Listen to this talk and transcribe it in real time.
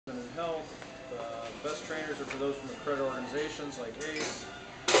best trainers are for those from accredited organizations like ACE.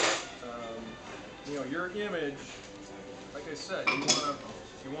 You know, your image, like I said,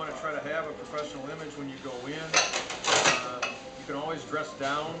 you want to try to have a professional image when you go in. You can always dress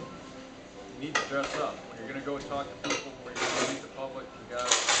down. You need to dress up. When you're going to go talk to people, when you're going to meet the public, you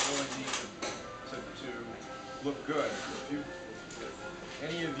really need to look good. If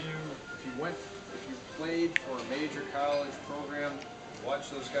any of you, if you played for a major college program, watch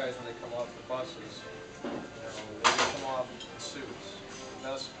those guys when they come off the buses. You know, when they come off in suits.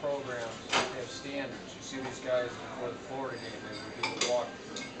 Best programs, they have standards. You see these guys before the Florida game, they were doing the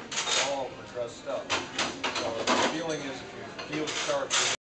walkthrough. All of them are dressed up. So the feeling is if you feel sharp,